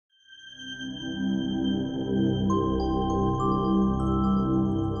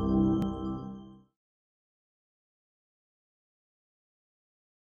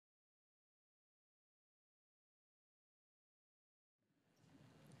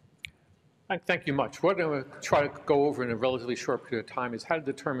Thank you much. What I'm going to try to go over in a relatively short period of time is how to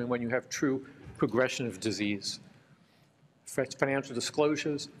determine when you have true progression of disease. Financial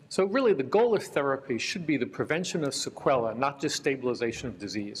disclosures. So really the goal of therapy should be the prevention of sequelae, not just stabilization of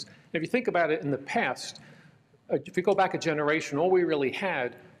disease. And if you think about it in the past, if you go back a generation, all we really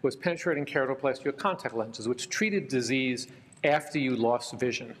had was penetrating keratoplasty or contact lenses, which treated disease after you lost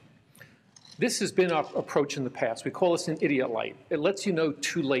vision. This has been our approach in the past. We call this an idiot light. It lets you know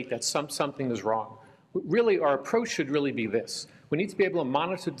too late that something is wrong. Really, our approach should really be this. We need to be able to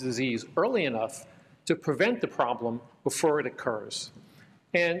monitor disease early enough to prevent the problem before it occurs.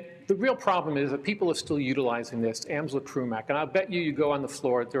 And the real problem is that people are still utilizing this, Amsler-Krumak. And I'll bet you go on the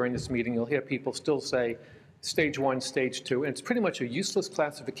floor during this meeting, you'll hear people still say stage 1, stage 2. And it's pretty much a useless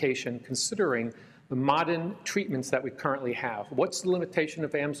classification considering the modern treatments that we currently have. What's the limitation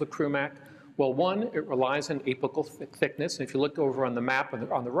of Amsler-Krumak? Well, one, it relies on apical thickness. And if you look over on the map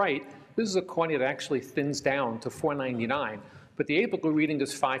on the right, this is a cornea that actually thins down to 499. But the apical reading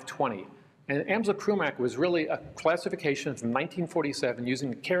is 520. And Amsler-Krumak was really a classification from 1947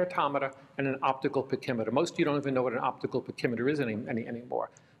 using a keratometer and an optical pachymeter. Most of you don't even know what an optical pachymeter is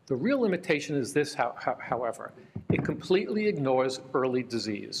anymore. The real limitation is this, however. It completely ignores early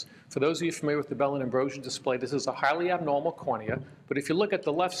disease. For those of you familiar with the Belin ambrosia display, this is a highly abnormal cornea, but if you look at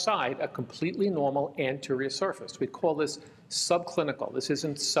the left side, a completely normal anterior surface. We call this subclinical. This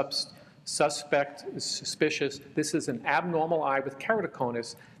isn't suspect, suspicious. This is an abnormal eye with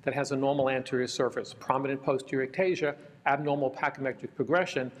keratoconus that has a normal anterior surface, prominent posterior ectasia, abnormal pachymetric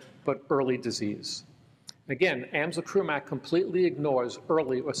progression, but early disease. Again, Amsler-Krumak completely ignores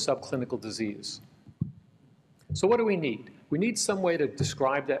early or subclinical disease. So what do we need? We need some way to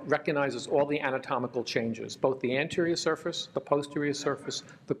describe that recognizes all the anatomical changes, both the anterior surface, the posterior surface,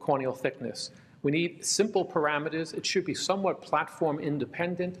 the corneal thickness. We need simple parameters. It should be somewhat platform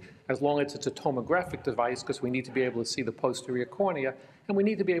independent as long as it's a tomographic device because we need to be able to see the posterior cornea, and we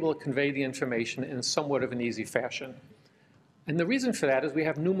need to be able to convey the information in somewhat of an easy fashion. And the reason for that is we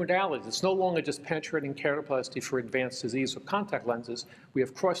have new modalities. It's no longer just penetrating keratoplasty for advanced disease or contact lenses. We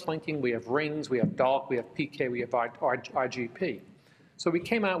have cross-linking, we have rings, we have DALK, we have PK, we have RGP. So we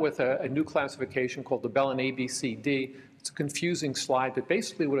came out with a new classification called the Belin ABCD. It's a confusing slide, but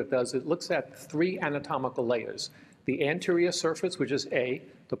basically what it does, it looks at 3 anatomical layers. The anterior surface, which is A,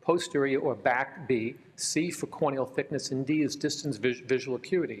 the posterior or back, B, C for corneal thickness, and D is distance visual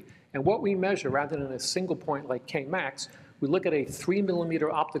acuity. And what we measure, rather than a single point like Kmax, we look at a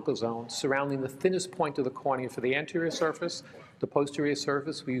 3-millimeter optical zone surrounding the thinnest point of the cornea for the anterior surface, the posterior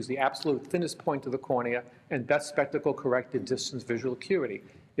surface. We use the absolute thinnest point of the cornea and best spectacle corrected distance visual acuity.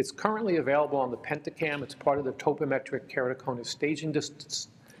 It's currently available on the Pentacam. It's part of the topometric keratoconus staging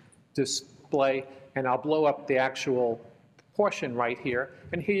display, and I'll blow up the actual portion right here.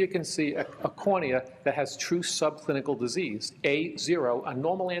 And here you can see a cornea that has true subclinical disease, A0, a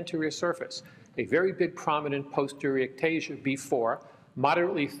normal anterior surface. A very big prominent posterior ectasia, B4,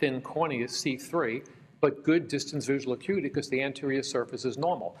 moderately thin cornea, C3, but good distance visual acuity because the anterior surface is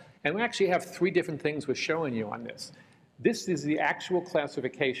normal. And we actually have 3 different things we're showing you on this. This is the actual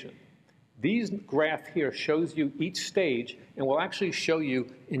classification. These graph here shows you each stage and will actually show you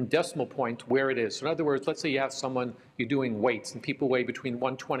in decimal point where it is. So in other words, let's say you have someone, you're doing weights, and people weigh between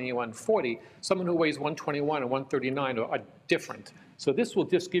 120 and 140. Someone who weighs 121 and 139 are different. So this will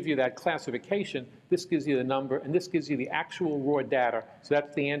just give you that classification. This gives you the number, and this gives you the actual raw data. So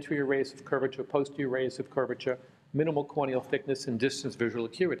that's the anterior radius of curvature, posterior radius of curvature, minimal corneal thickness, and distance visual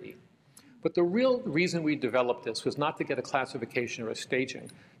acuity. But the real reason we developed this was not to get a classification or a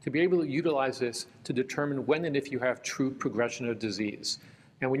staging, to be able to utilize this to determine when and if you have true progression of disease.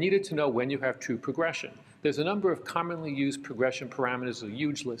 And we needed to know when you have true progression. There's a number of commonly used progression parameters, a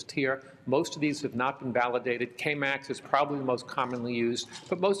huge list here. Most of these have not been validated. Kmax is probably the most commonly used,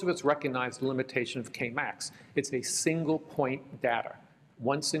 but most of us recognize the limitation of Kmax. It's a single point data,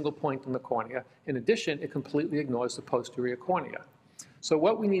 one single point in the cornea. In addition, it completely ignores the posterior cornea. So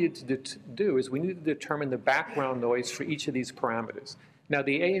what we needed to do is we needed to determine the background noise for each of these parameters. Now,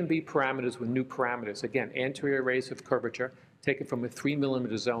 the A and B parameters were new parameters. Again, anterior radius of curvature taken from a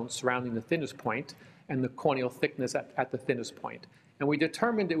 3-millimeter zone surrounding the thinnest point and the corneal thickness at the thinnest point. And we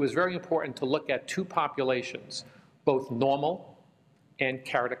determined it was very important to look at 2 populations, both normal and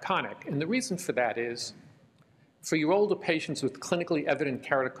keratoconic. And the reason for that is, for your older patients with clinically evident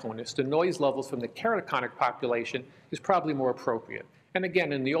keratoconus, the noise levels from the keratoconic population is probably more appropriate. And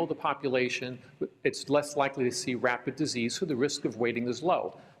again, in the older population, it's less likely to see rapid disease, so the risk of waiting is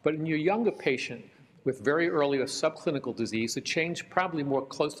low. But in your younger patient with very early or subclinical disease, the change probably more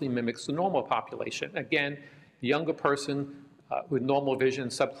closely mimics the normal population. Again, the younger person, with normal vision,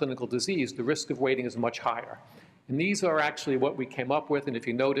 subclinical disease, the risk of waiting is much higher. And these are actually what we came up with. And if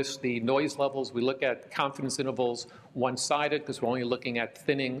you notice the noise levels, we look at confidence intervals one-sided because we're only looking at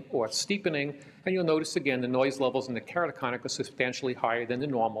thinning or steepening. And you'll notice, again, the noise levels in the keratoconic are substantially higher than the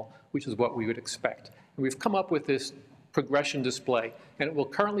normal, which is what we would expect. And we've come up with this progression display. And it will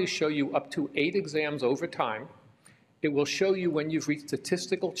currently show you up to 8 exams over time. It will show you when you've reached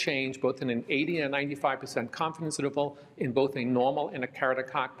statistical change, both in an 80 and a 95% confidence interval in both a normal and a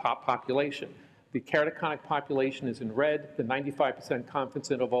keratoconic population. The keratoconic population is in red. The 95% confidence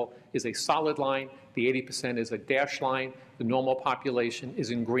interval is a solid line. The 80% is a dashed line. The normal population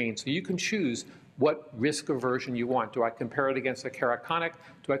is in green. So you can choose what risk aversion you want. Do I compare it against a keratoconic?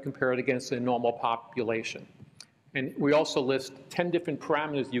 Do I compare it against a normal population? And we also list 10 different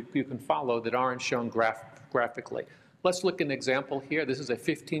parameters you can follow that aren't shown graphically. Let's look at an example here. This is a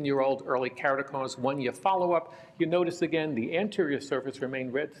 15-year-old early keratoconus, 1-year follow-up. You notice again the anterior surface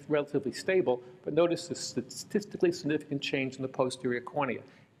remained relatively stable, but notice the statistically significant change in the posterior cornea.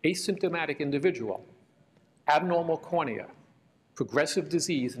 Asymptomatic individual, abnormal cornea, progressive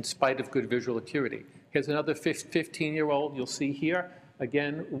disease in spite of good visual acuity. Here's another 15-year-old you'll see here.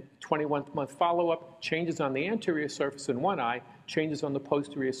 Again, 21-month follow-up, changes on the anterior surface in one eye, changes on the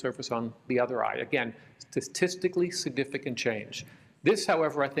posterior surface on the other eye. Again, statistically significant change. This,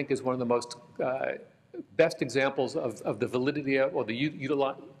 however, I think is one of the most best examples of the validity or the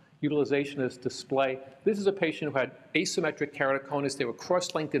utilization of this display. This is a patient who had asymmetric keratoconus. They were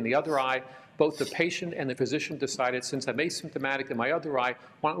cross-linked in the other eye. Both the patient and the physician decided, since I'm asymptomatic in my other eye,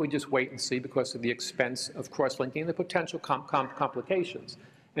 why don't we just wait and see because of the expense of cross-linking and the potential complications.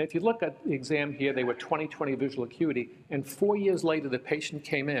 And if you look at the exam here, they were 20/20 visual acuity, and 4 years later, the patient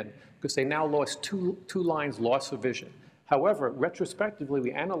came in because they now lost two lines loss of vision. However, retrospectively,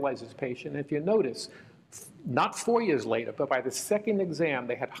 we analyzed this patient, and if you notice, not 4 years later, but by the second exam,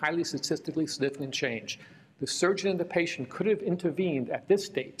 they had highly statistically significant change. The surgeon and the patient could have intervened at this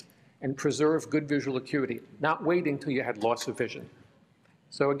date and preserved good visual acuity, not waiting until you had loss of vision.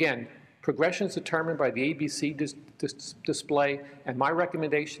 So again, progression is determined by the ABC display, and my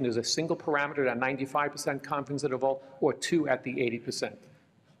recommendation is a single parameter at 95% confidence interval or 2 at the 80%.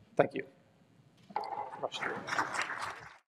 Thank you.